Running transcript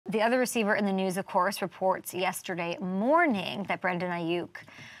The other receiver in the news, of course, reports yesterday morning that Brandon Aiyuk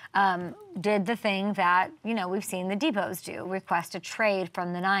did the thing that, you know, we've seen the Deebos do, request a trade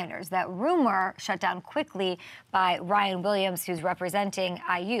from the Niners. That rumor shut down quickly by Ryan Williams, who's representing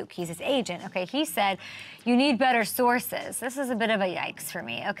Aiyuk. He's his agent, okay? He said, you need better sources. This is a bit of a yikes for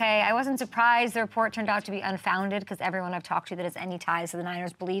me, okay? I wasn't surprised the report turned out to be unfounded because everyone I've talked to that has any ties to the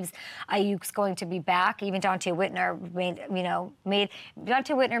Niners believes Aiyuk's going to be back. Even Donte Whitner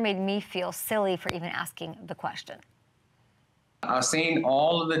made me feel silly for even asking the question. I've seen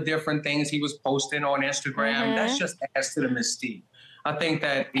all of the different things he was posting on Instagram. Mm-hmm. That's just adds to the mystique. I think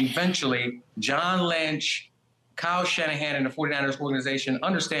that eventually John Lynch, Kyle Shanahan, and the 49ers organization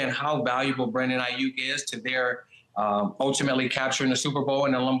understand how valuable Brandon Aiyuk is to their ultimately capturing the Super Bowl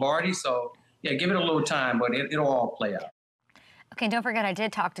and the Lombardi. So, yeah, give it a little time, but it'll all play out. Okay, don't forget I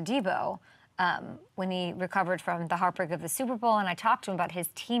did talk to Deebo when he recovered from the heartbreak of the Super Bowl, and I talked to him about his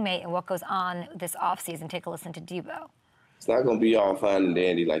teammate and what goes on this offseason. Take a listen to Deebo. It's not going to be all fine and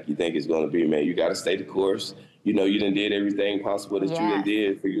dandy like you think it's going to be, man. You got to stay the course. You know, you done did everything possible that you done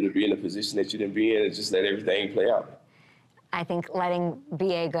did for you to be in the position that you done be in and just let everything play out. I think letting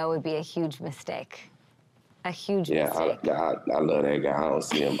BA go would be a huge mistake. A huge mistake. Yeah, I love that guy. I don't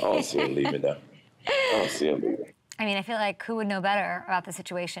see him leaving, though. I don't see him leaving. I mean, I feel like who would know better about the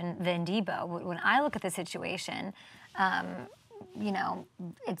situation than Deebo? When I look at the situation, you know,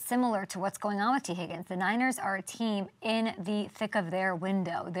 it's similar to what's going on with Tee Higgins. The Niners are a team in the thick of their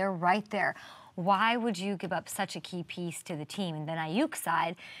window. They're right there. Why would you give up such a key piece to the team? And then Aiyuk's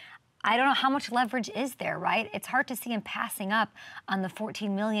side, I don't know how much leverage is there, right? It's hard to see him passing up on the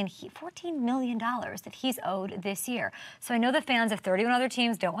 $14 million that he's owed this year. So I know the fans of 31 other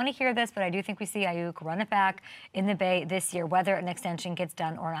teams don't want to hear this, but I do think we see Aiyuk run it back in the Bay this year, whether an extension gets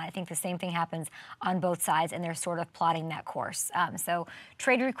done or not. I think the same thing happens on both sides, and they're sort of plotting that course. So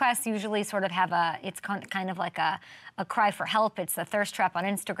trade requests usually sort of have it's kind of like a cry for help. It's a thirst trap on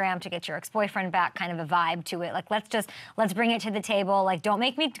Instagram to get your ex-boyfriend back, kind of a vibe to it. Like, let's bring it to the table. Like, don't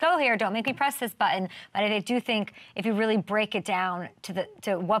make me go here. Don't make me press this button. But I do think if you really break it down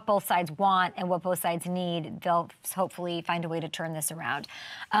to what both sides want and what both sides need, they'll hopefully find a way to turn this around.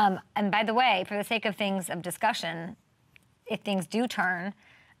 And by the way, for the sake of discussion, if things do turn,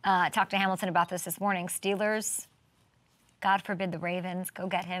 talked to Hamilton about this morning, Steelers, God forbid the Ravens go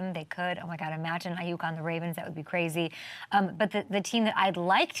get him. They could. Oh, my God, imagine Aiyuk on the Ravens. That would be crazy. But the team that I'd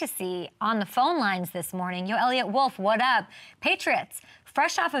like to see on the phone lines this morning, yo, Elliot Wolf, what up? Patriots,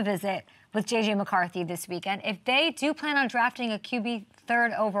 fresh off a visit with J.J. McCarthy this weekend. If they do plan on drafting a QB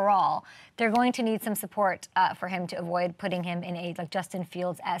third overall, they're going to need some support for him to avoid putting him in a Justin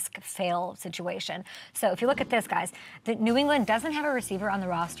Fields-esque fail situation. So if you look at this, guys, New England doesn't have a receiver on the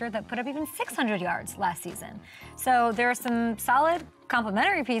roster that put up even 600 yards last season. So there are some solid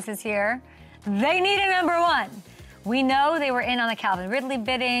complementary pieces here. They need a number one. We know they were in on the Calvin Ridley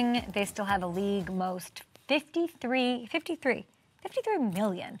bidding. They still have a league most 53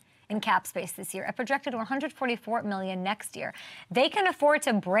 million in cap space this year, a projected $144 million next year. They can afford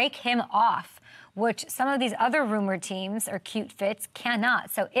to break him off, which some of these other rumored teams or cute fits cannot.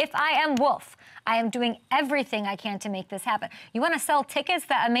 So if I am Wolf, I am doing everything I can to make this happen. You want to sell tickets,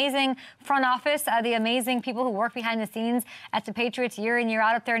 that amazing front office, the amazing people who work behind the scenes at the Patriots year in, year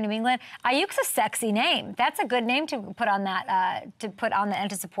out up there in New England. Aiyuk's a sexy name. That's a good name to put on that, and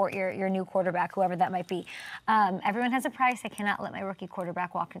to support your new quarterback, whoever that might be. Everyone has a price. I cannot let my rookie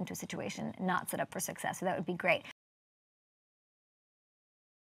quarterback walk into a situation not set up for success. So that would be great.